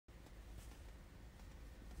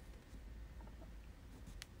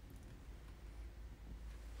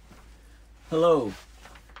Hello,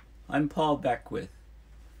 I'm Paul Beckwith,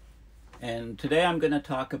 and today I'm going to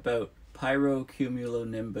talk about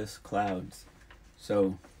Pyrocumulonimbus Clouds.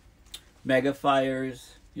 So,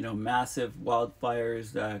 megafires, massive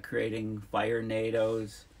wildfires creating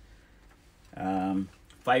firenados,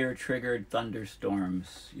 fire-triggered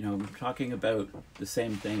thunderstorms. I'm talking about the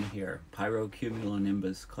same thing here,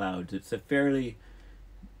 Pyrocumulonimbus Clouds. It's a fairly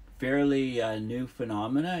new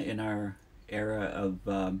phenomena in our era of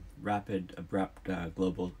rapid, abrupt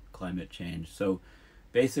global climate change. So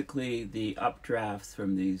basically the updrafts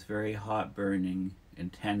from these very hot burning,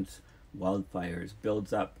 intense wildfires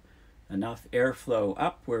builds up enough airflow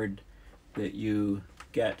upward that you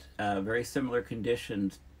get very similar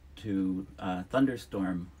conditions to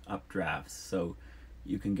thunderstorm updrafts. So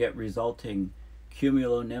you can get resulting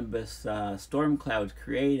cumulonimbus storm clouds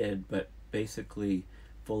created, but basically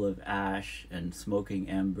full of ash and smoking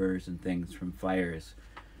embers and things from fires.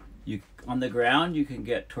 On the ground, you can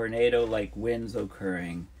get tornado-like winds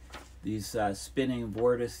occurring. These spinning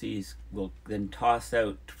vortices will then toss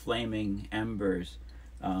out flaming embers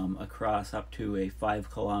across up to a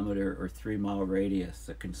 5-kilometer or 3-mile radius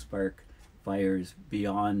that can spark fires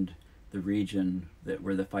beyond the region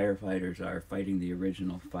where the firefighters are fighting the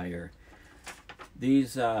original fire.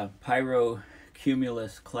 These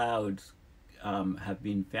pyrocumulus clouds have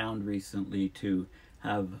been found recently to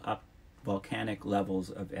have up volcanic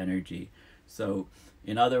levels of energy. So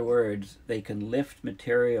in other words, they can lift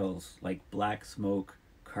materials like black smoke,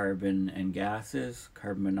 carbon and gases,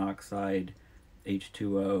 carbon monoxide,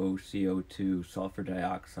 H2O, CO2, sulfur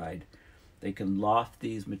dioxide. They can loft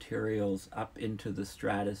these materials up into the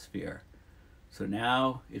stratosphere. So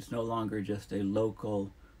now it's no longer just a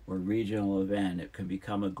local or regional event, it can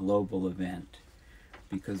become a global event.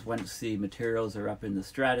 Because once the materials are up in the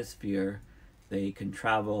stratosphere, they can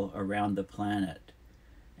travel around the planet,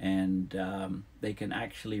 and they can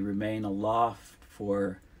actually remain aloft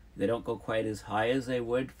they don't go quite as high as they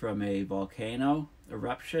would from a volcano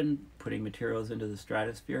eruption, putting materials into the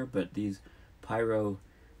stratosphere, but these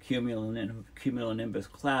pyrocumulonimbus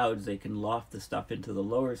clouds, they can loft the stuff into the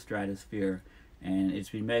lower stratosphere, and it's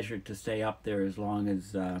been measured to stay up there as long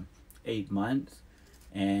as 8 months.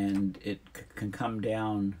 And it can come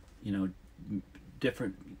down,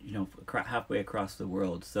 different, halfway across the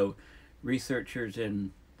world. So researchers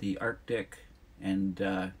in the Arctic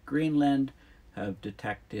and Greenland have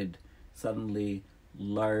detected suddenly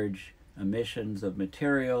large emissions of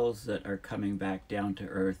materials that are coming back down to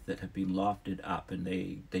Earth that have been lofted up, and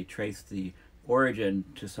they trace the origin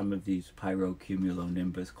to some of these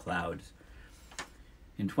pyrocumulonimbus clouds.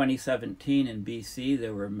 In 2017 in BC,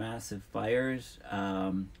 there were massive fires,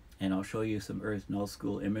 and I'll show you some Earth Null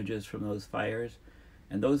School images from those fires.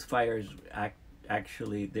 And those fires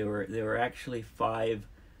there were actually 5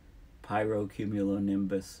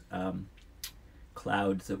 pyrocumulonimbus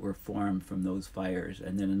clouds that were formed from those fires,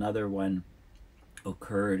 and then another one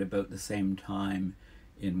occurred about the same time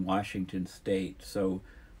in Washington State. So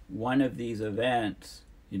one of these events,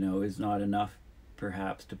 is not enough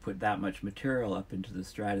perhaps to put that much material up into the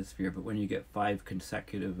stratosphere, but when you get 5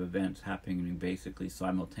 consecutive events happening basically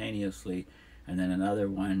simultaneously, and then another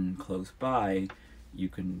one close by, you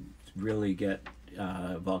can really get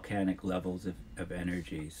volcanic levels of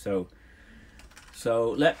energy. So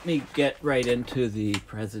let me get right into the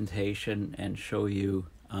presentation and show you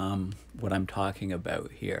what I'm talking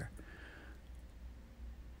about here.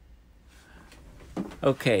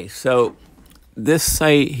 Okay, so this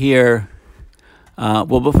site here,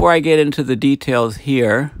 well, before I get into the details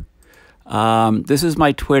here, this is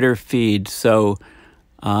my Twitter feed, so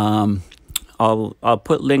I'll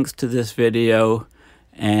put links to this video,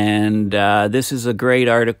 and this is a great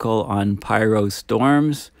article on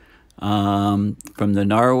PyroStorms from the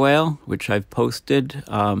narwhal, which I've posted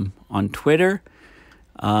on Twitter.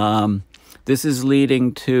 This is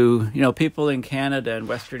leading to, people in Canada and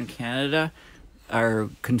Western Canada are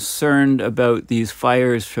concerned about these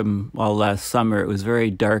fires from, last summer. It was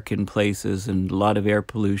very dark in places and a lot of air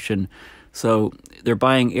pollution. So they're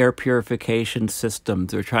buying air purification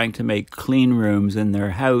systems. They're trying to make clean rooms in their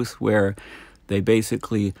house where they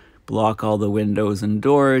basically block all the windows and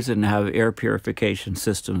doors and have air purification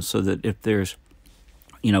systems so that if there's,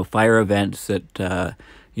 fire events that, are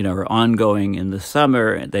ongoing in the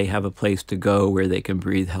summer, they have a place to go where they can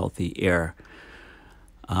breathe healthy air.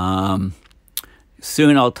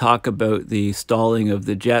 Soon I'll talk about the stalling of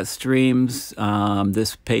the jet streams.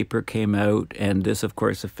 This paper came out, and this, of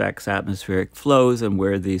course, affects atmospheric flows and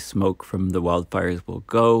where the smoke from the wildfires will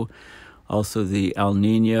go. Also, the El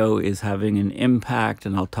Nino is having an impact,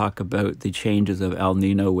 and I'll talk about the changes of El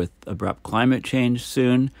Nino with abrupt climate change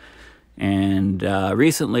soon. And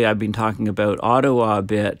recently I've been talking about Ottawa a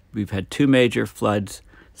bit. We've had 2 major floods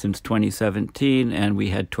since 2017, and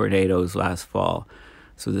we had tornadoes last fall.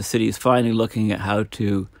 So the city is finally looking at how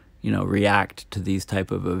to, react to these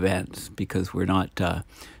type of events, because we're not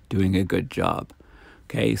doing a good job.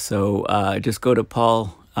 Okay, so just go to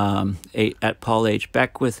at Paul H.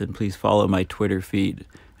 Beckwith, and please follow my Twitter feed,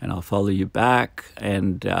 and I'll follow you back,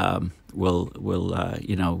 and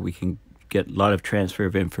we can get a lot of transfer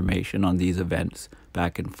of information on these events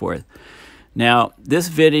back and forth. Now, this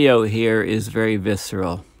video here is very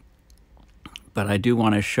visceral, but I do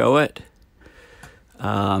want to show it.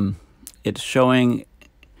 It's showing,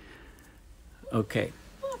 okay,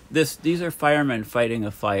 these are firemen fighting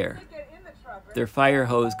a fire. Their fire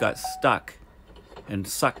hose got stuck and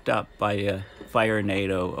sucked up by a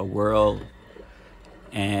Firenado, a whirl,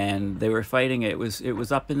 and they were fighting it. It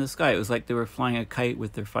was up in the sky. It was like they were flying a kite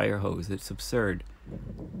with their fire hose. It's absurd.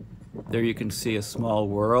 There you can see a small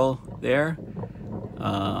whirl there,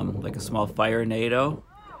 like a small Firenado,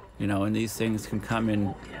 and these things can come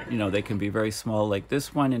in, they can be very small like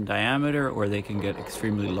this one in diameter, or they can get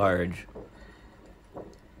extremely large.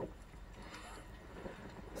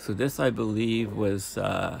 So this, I believe, was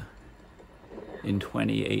in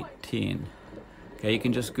 2018. Okay, you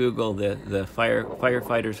can just Google the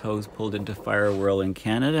firefighter's hose pulled into fire whirl in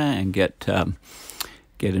Canada and get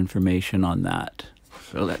information on that.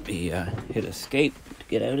 So let me hit escape to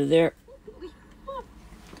get out of there.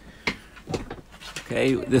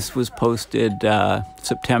 Okay, this was posted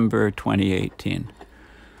September 2018.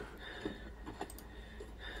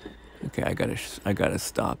 Okay, I gotta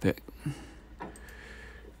stop it.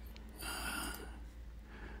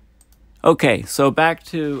 Okay, so back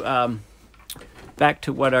to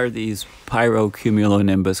what are these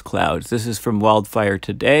Pyrocumulonimbus clouds. This is from Wildfire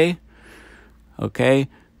Today. Okay,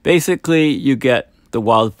 basically you get the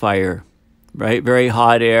wildfire, right? Very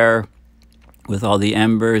hot air with all the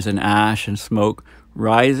embers and ash and smoke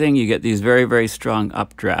rising. You get these very, very strong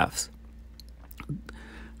updrafts.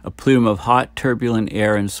 A plume of hot, turbulent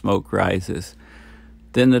air and smoke rises.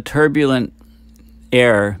 Then the turbulent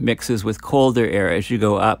air mixes with colder air as you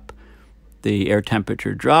go up. The air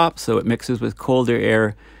temperature drops, so it mixes with colder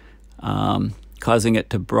air, causing it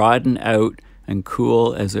to broaden out and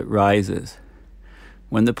cool as it rises.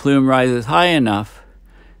 When the plume rises high enough,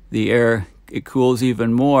 it cools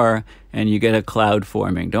even more, and you get a cloud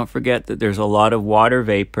forming. Don't forget that there's a lot of water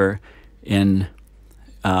vapor in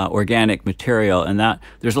organic material, and that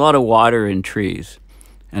there's a lot of water in trees.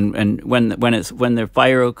 And when the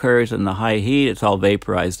fire occurs and the high heat, it's all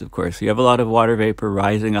vaporized, of course. So you have a lot of water vapor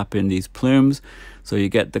rising up in these plumes. So you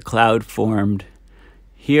get the cloud formed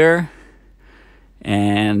here.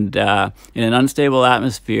 And in an unstable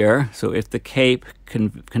atmosphere, so if the CAPE,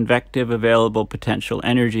 convective available potential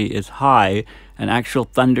energy, is high, an actual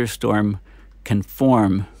thunderstorm can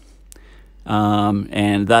form.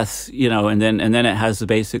 And thus, and then it has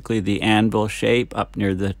basically the anvil shape up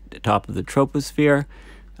near the top of the troposphere.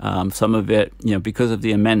 Some of it, because of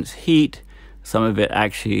the immense heat, some of it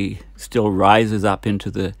actually still rises up into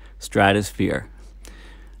the stratosphere.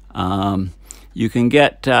 You can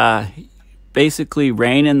get basically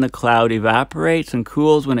rain in the cloud evaporates and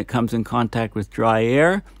cools when it comes in contact with dry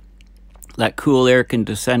air. That cool air can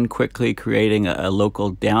descend quickly, creating a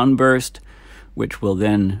local downburst, which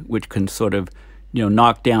can sort of,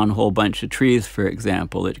 knock down a whole bunch of trees, for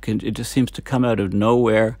example. It just seems to come out of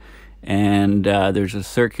nowhere. And there's a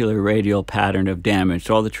circular radial pattern of damage.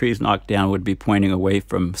 So all the trees knocked down would be pointing away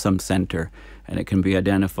from some center, and it can be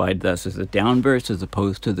identified thus as a downburst as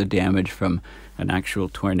opposed to the damage from an actual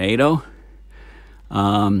tornado.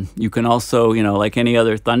 You can also, like any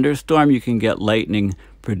other thunderstorm, you can get lightning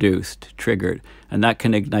triggered, and that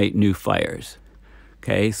can ignite new fires.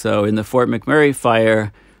 Okay, so in the Fort McMurray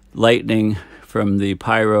fire, lightning from the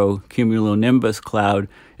Pyrocumulonimbus cloud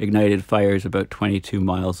ignited fires about 22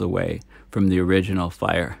 miles away from the original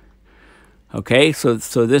fire. Okay, so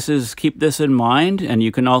keep this in mind, and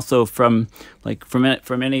you can also from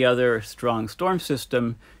any other strong storm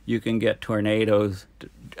system, you can get tornadoes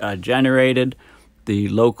generated. The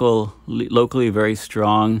locally very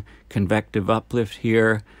strong convective uplift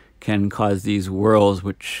here can cause these whirls,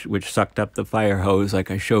 which sucked up the fire hose, like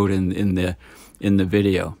I showed in the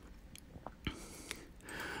video.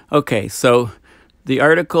 Okay, so the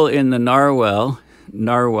article in the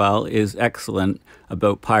Narwhal is excellent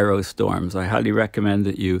about PyroStorms. I highly recommend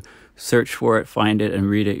that you search for it, find it, and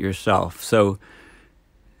read it yourself. So,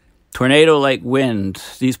 tornado-like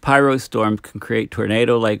winds. These PyroStorms can create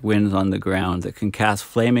tornado-like winds on the ground that can cast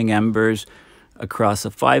flaming embers across a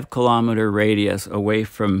 5-kilometer radius away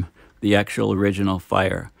from the actual original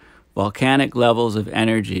fire. volcanic levels of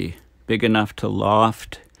energy big enough to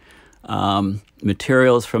loft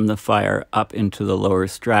materials from the fire up into the lower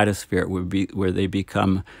stratosphere, where they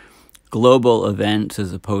become global events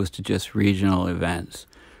as opposed to just regional events.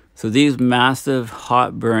 So these massive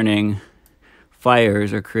hot burning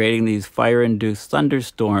fires are creating these fire-induced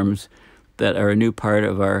thunderstorms that are a new part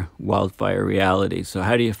of our wildfire reality. So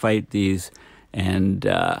how do you fight these? And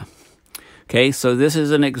okay, so this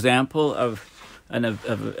is an example of an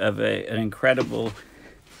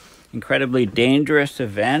incredibly dangerous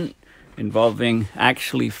event involving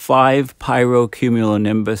actually 5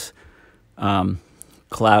 Pyrocumulonimbus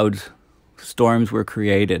Clouds. Storms were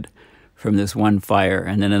created from this one fire,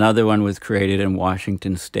 and then another one was created in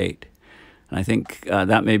Washington State. And I think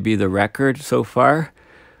that may be the record so far.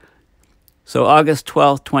 So August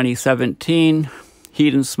 12th, 2017,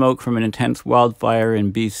 heat and smoke from an intense wildfire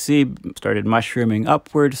in BC started mushrooming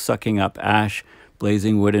upwards, sucking up ash,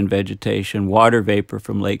 blazing wood and vegetation, water vapor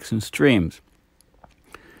from lakes and streams.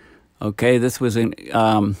 Okay, this was in...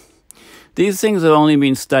 these things have only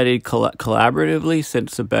been studied collaboratively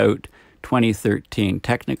since about 2013.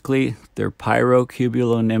 Technically, they're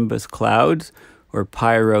Pyrocumulonimbus Clouds, or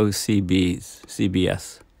PyroCbs.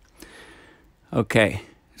 Okay,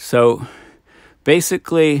 so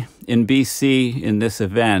basically in BC, in this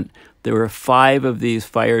event, there were 5 of these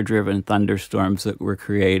fire-driven thunderstorms that were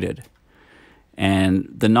created. And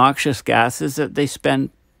the noxious gases that they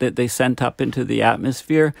sent up into the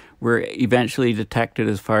atmosphere were eventually detected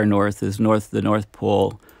as far north as the North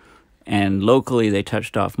Pole, and locally they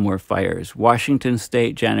touched off more fires. Washington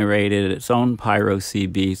State generated its own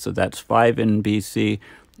PyroCb, so that's 5 in BC,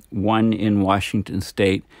 1 in Washington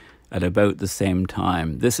State at about the same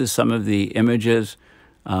time. This is some of the images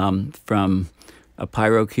from a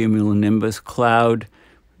Pyrocumulonimbus cloud.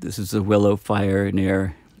 This is a willow fire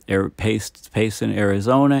near Payson,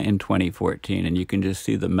 Arizona in 2014, and you can just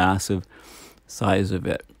see the massive size of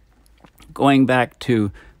it. Going back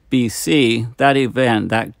to BC, that event,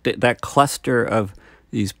 that cluster of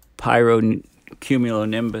these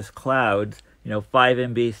Pyrocumulonimbus clouds, 5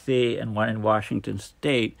 in BC and 1 in Washington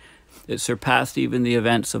State, it surpassed even the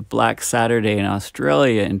events of Black Saturday in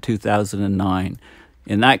Australia in 2009.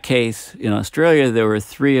 In that case, in Australia, there were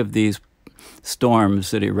 3 of these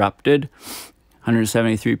storms that erupted.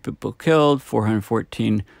 173 people killed,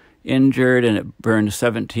 414 injured, and it burned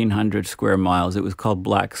 1,700 square miles. It was called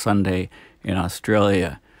Black Sunday in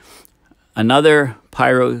Australia. Another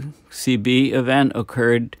PyroCb event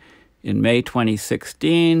occurred in May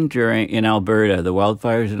 2016 in Alberta. The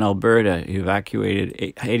wildfires in Alberta evacuated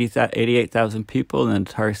 88,000 people in the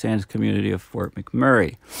tar sands community of Fort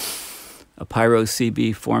McMurray. A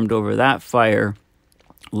PyroCb formed over that fire.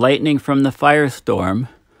 Lightning from the firestorm.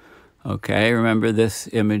 Okay, remember this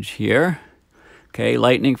image here. Okay,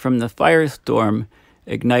 lightning from the firestorm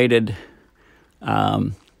ignited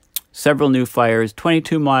several new fires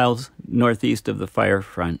 22 miles northeast of the fire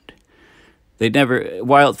front.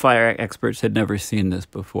 Wildfire experts had never seen this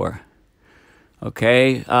before.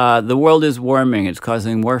 Okay, the world is warming. It's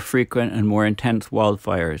causing more frequent and more intense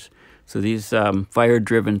wildfires. So these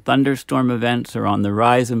fire-driven thunderstorm events are on the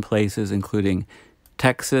rise in places including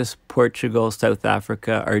Texas, Portugal, South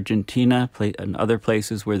Africa, Argentina, and other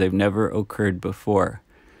places where they've never occurred before.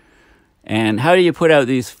 And how do you put out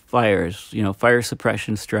these fires? Fire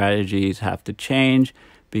suppression strategies have to change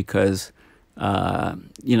because,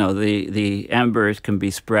 the embers can be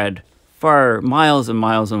spread far miles and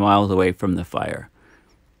miles and miles away from the fire.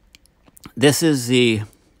 This is the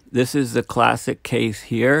classic case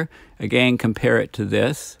here. Again, compare it to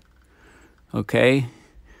this. Okay.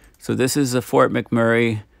 So this is the Fort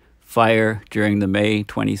McMurray fire during the May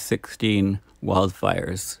 2016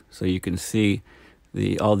 wildfires. So you can see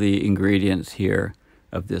all the ingredients here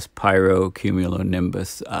of this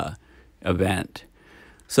Pyrocumulonimbus event.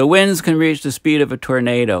 So winds can reach the speed of a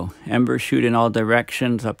tornado. Embers shoot in all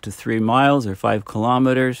directions up to 3 miles or 5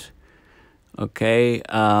 kilometers. Okay.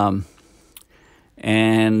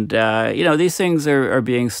 These things are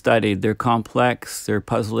being studied. They're complex. They're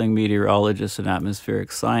puzzling meteorologists and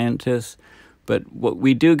atmospheric scientists. But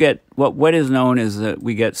what is known is that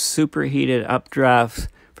we get superheated updrafts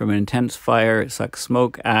from an intense fire. It sucks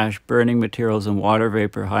smoke, ash, burning materials, and water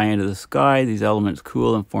vapor high into the sky. These elements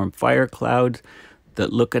cool and form fire clouds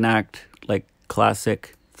that look and act like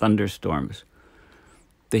classic thunderstorms.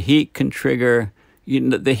 The heat can trigger...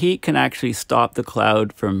 the heat can actually stop the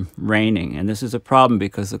cloud from raining, and this is a problem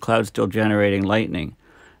because the cloud's still generating lightning.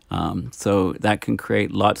 So that can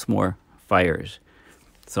create lots more fires.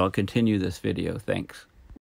 So I'll continue this video. Thanks.